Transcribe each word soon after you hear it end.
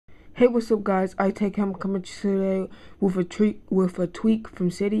Hey, what's up, guys? I'm coming today with a tweak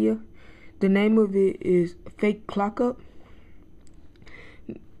from Cydia. The name of it is FakeClockup,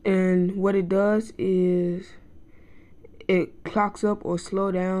 and what it does is it clocks up or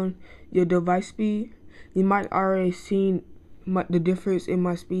slow down your device speed. You might already seen the difference in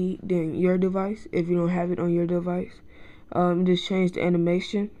my speed than your device if you don't have it on your device. Just change the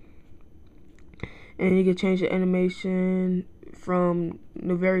animation, and you can change the animation from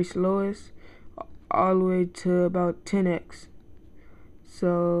the very slowest all the way to about 10x.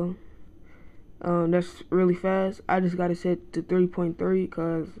 So that's really fast. I just got it set to 3.3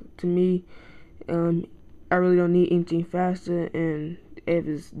 because to me, I really don't need anything faster, and if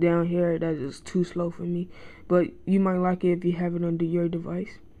it's down here, that's just too slow for me. But you might like it if you have it under your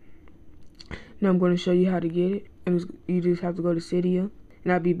device. Now I'm going to show you how to get it, and you just have to go to Cydia,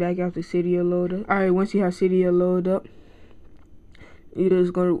 and I'll be back after Cydia load up. Alright, once you have Cydia load up, you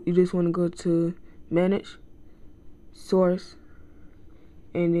just want to go to Manage, Source,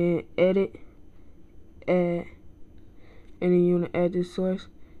 and then Edit, Add, and then you want to add this source,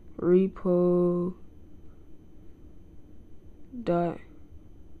 Repo dot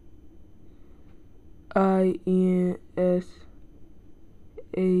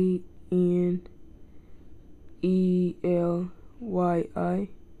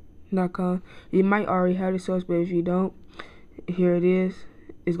INSANELYI.com. You might already have the source, but if you don't, here it is.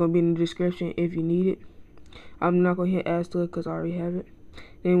 It's going to be in the description if you need it. I'm not going to hit add to it because I already have it.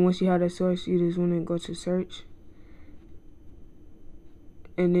 Then once you have that source, you just want to go to search,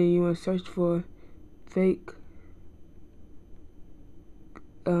 and then you want to search for fake,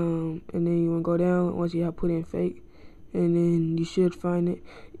 and then you want to go down once you have put in fake, and then you should find it.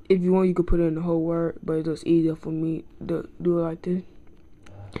 If you want, you could put it in the whole word, but it's just easier for me to do it like this.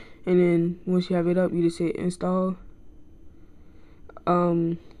 And then once you have it up, you just hit install.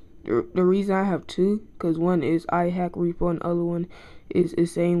 The reason I have two, because one is iHack Repo and the other one is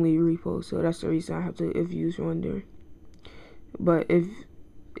Insanely Repo, so that's the reason I have to use one there. But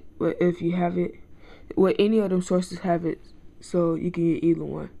if you have it, any of them sources have it, so you can get either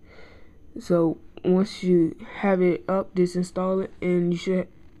one. So once you have it up, just install it, and you should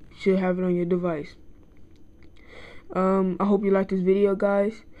have it on your device. I hope you like this video,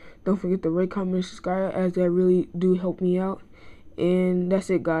 guys. Don't forget to rate, comment, and subscribe, as that really do help me out. And that's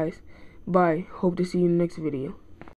it, guys. Bye. Hope to see you in the next video.